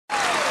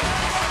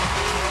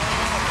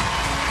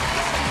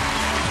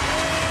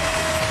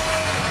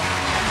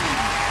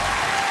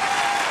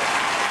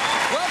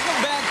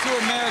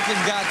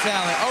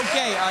talent.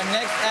 Okay, our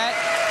next act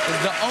is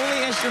the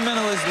only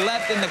instrumentalist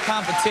left in the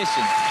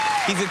competition.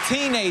 He's a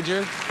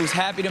teenager who's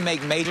happy to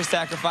make major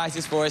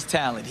sacrifices for his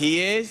talent.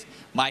 He is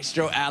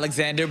Maestro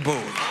Alexander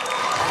Bowie.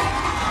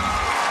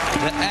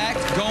 The act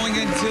going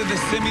into the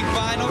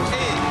semifinals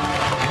is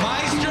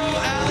Maestro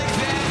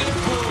Alexander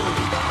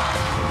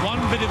Bowie. One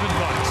bit of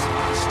advice.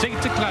 Stick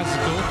to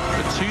classical,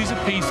 but choose a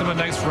piece in the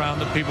next round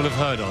that people have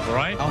heard of, all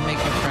right? I'll make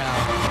you proud.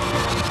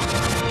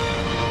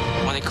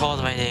 When they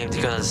called my name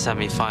to go to the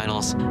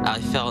semifinals, I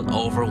felt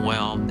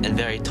overwhelmed and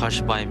very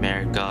touched by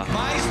America.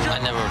 I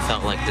never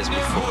felt like this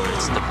before.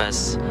 It's the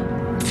best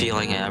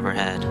feeling I ever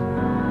had.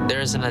 There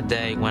isn't a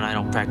day when I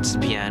don't practice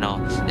piano.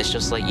 It's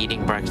just like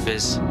eating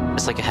breakfast.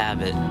 It's like a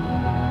habit.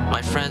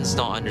 My friends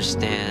don't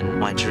understand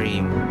my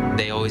dream.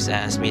 They always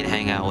ask me to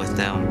hang out with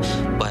them,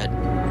 but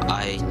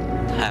I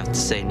have to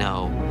say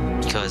no,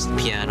 because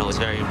piano is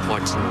very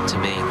important to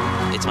me.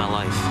 It's my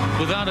life.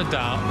 Without a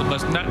doubt, the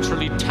most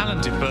naturally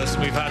talented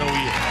person we've had all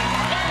year.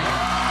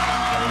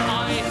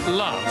 I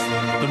love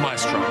the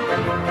Maestro.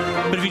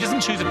 But if he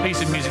doesn't choose a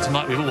piece of music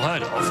tonight we've all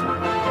heard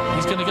of,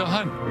 he's going to go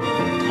home.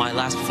 My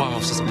last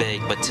performance was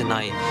big, but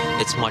tonight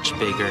it's much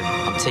bigger.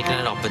 I'm taking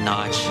it up a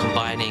notch,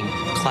 combining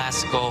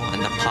classical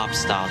and the pop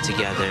style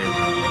together.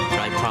 But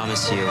I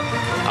promise you,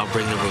 I'll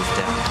bring the roof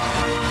down.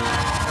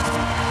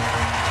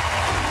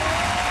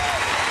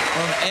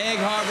 From Egg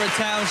Harbor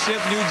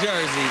Township, New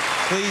Jersey,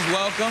 please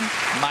welcome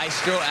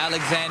Maestro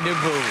Alexander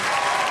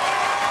Bowie.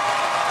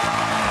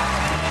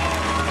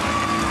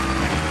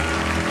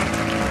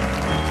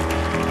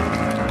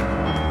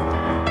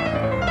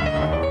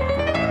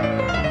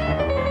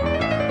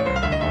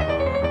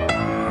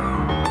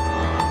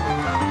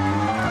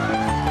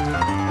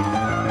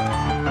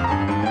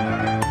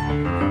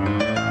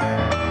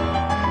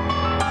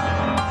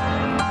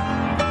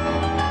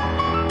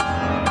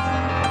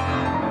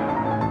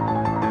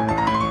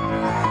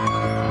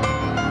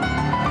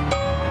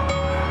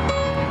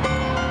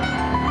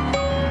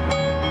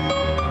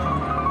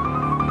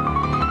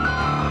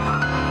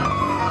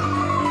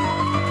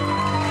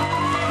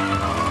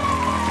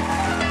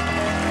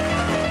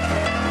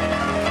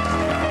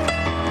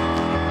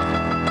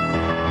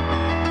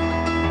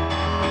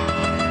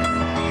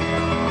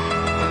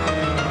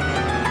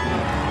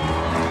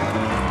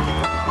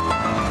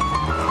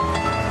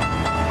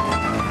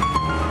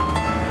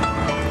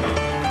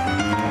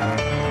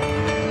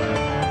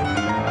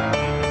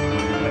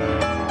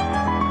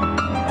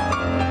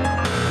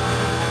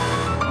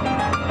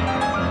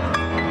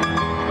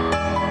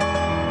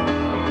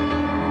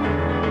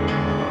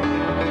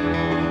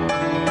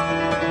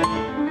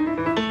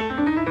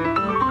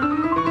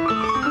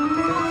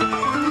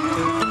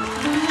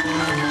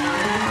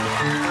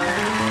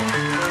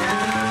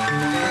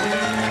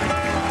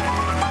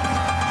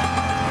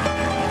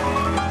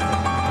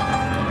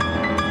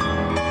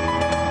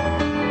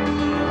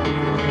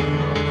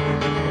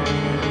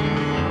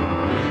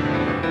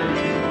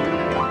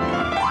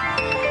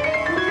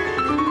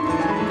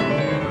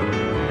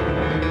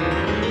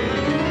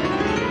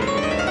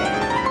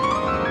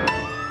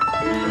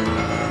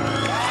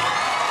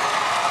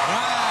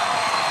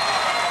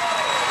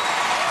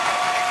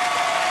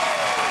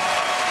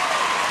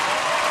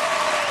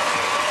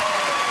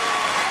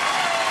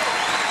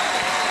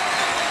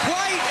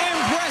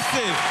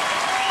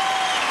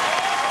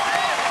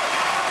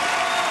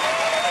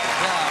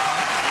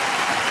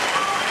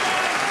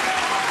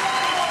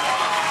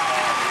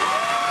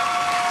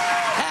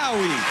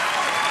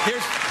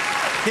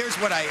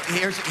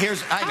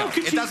 I know. How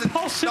could it you doesn't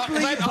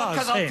possibly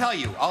because I'll tell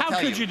you. How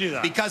could you do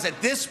that? Because at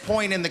this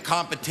point in the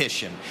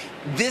competition,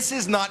 this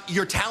is not,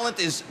 your talent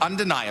is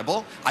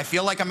undeniable. I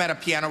feel like I'm at a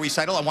piano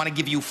recital. I want to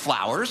give you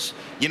flowers.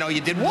 You know,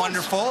 you did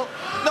wonderful.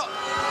 No.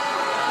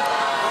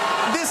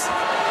 This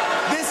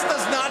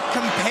does not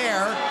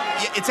compare.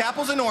 It's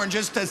apples and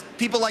oranges to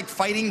people like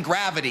Fighting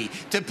Gravity,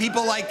 to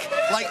people like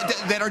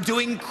that are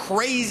doing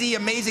crazy,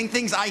 amazing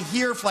things. I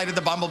hear Flight of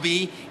the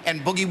Bumblebee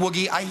and Boogie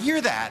Woogie. I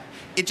hear that.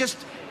 It just,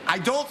 I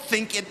don't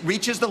think it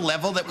reaches the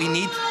level that we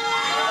need.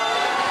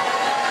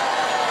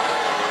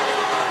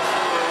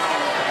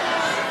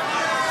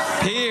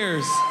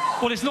 Piers.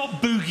 Well, it's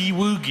not Boogie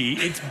Woogie,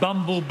 it's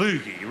Bumble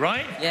Boogie,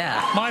 right?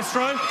 Yeah.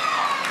 Maestro?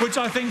 Which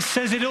I think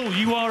says it all.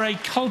 You are a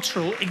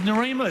cultural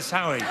ignoramus,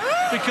 Howie.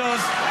 Because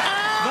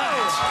that...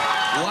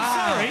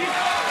 Wow. Sorry.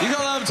 You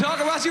gonna let him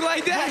talk about you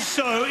like that? This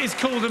show is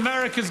called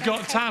America's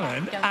Got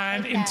Talent,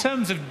 and in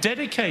terms of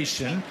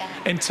dedication,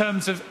 in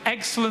terms of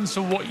excellence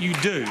of what you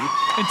do,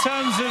 in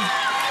terms of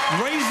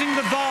raising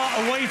the bar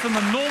away from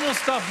the normal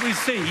stuff we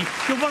see,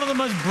 you're one of the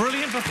most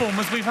brilliant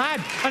performers we've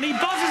had, and he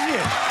buzzes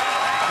you.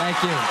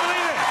 Thank you.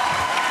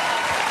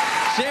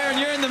 Sharon,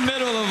 you're in the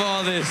middle of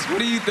all this. What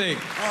do you think?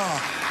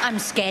 Oh. I'm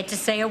scared to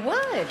say a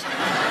word.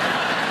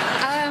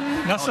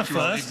 That's a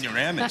first.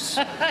 Ignoramus.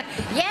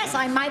 Yes,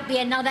 I might be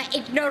another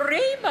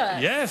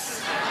ignoramus.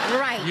 Yes.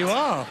 Right. You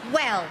are.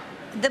 Well,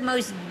 the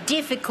most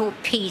difficult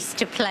piece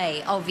to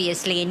play,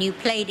 obviously, and you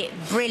played it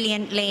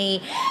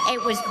brilliantly.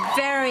 It was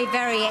very,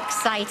 very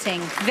exciting,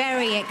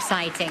 very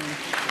exciting.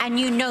 And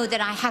you know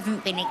that I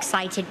haven't been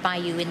excited by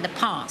you in the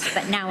past,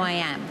 but now I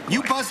am.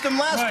 You buzzed him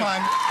last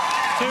time.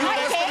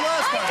 I did,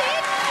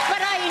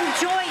 but I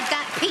enjoyed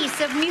that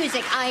piece of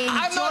music. I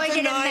enjoyed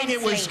it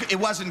immensely. It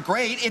wasn't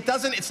great.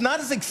 It's not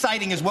as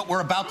exciting as what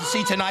we're about to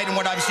see tonight and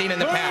what I've seen in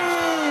the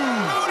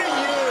past. Who do you?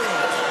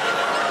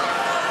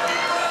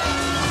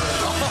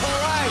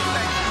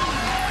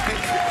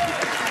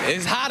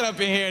 It's hot up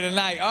in here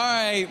tonight. All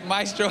right,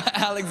 Maestro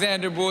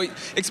Alexander, boy,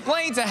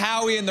 explain to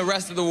Howie and the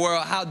rest of the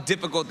world how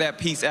difficult that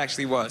piece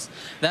actually was.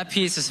 That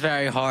piece is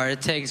very hard.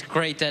 It takes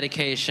great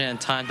dedication and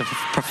time to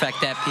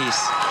perfect that piece.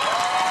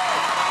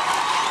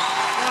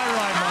 All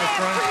right,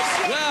 Maestro.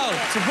 Well,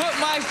 to put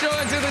Maestro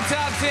into the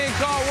top 10,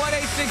 call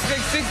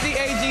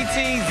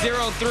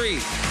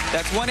 1-866-60-AGT-03.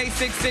 That's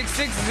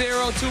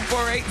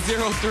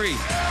 1-866-602-4803.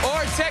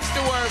 Or text the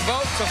word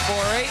VOTE to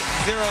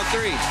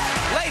 4803.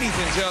 Ladies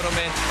and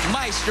gentlemen,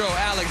 Maestro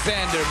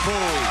Alexander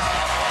Bowie.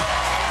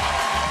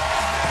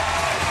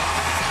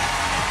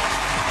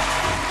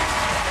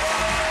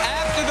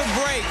 After the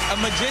break, a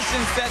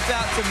magician sets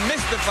out to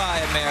mystify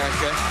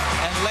America.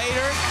 And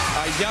later,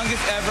 our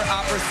youngest ever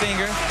opera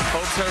singer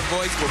hopes her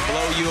voice will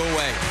blow you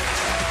away.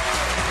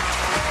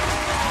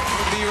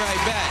 We'll be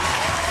right back.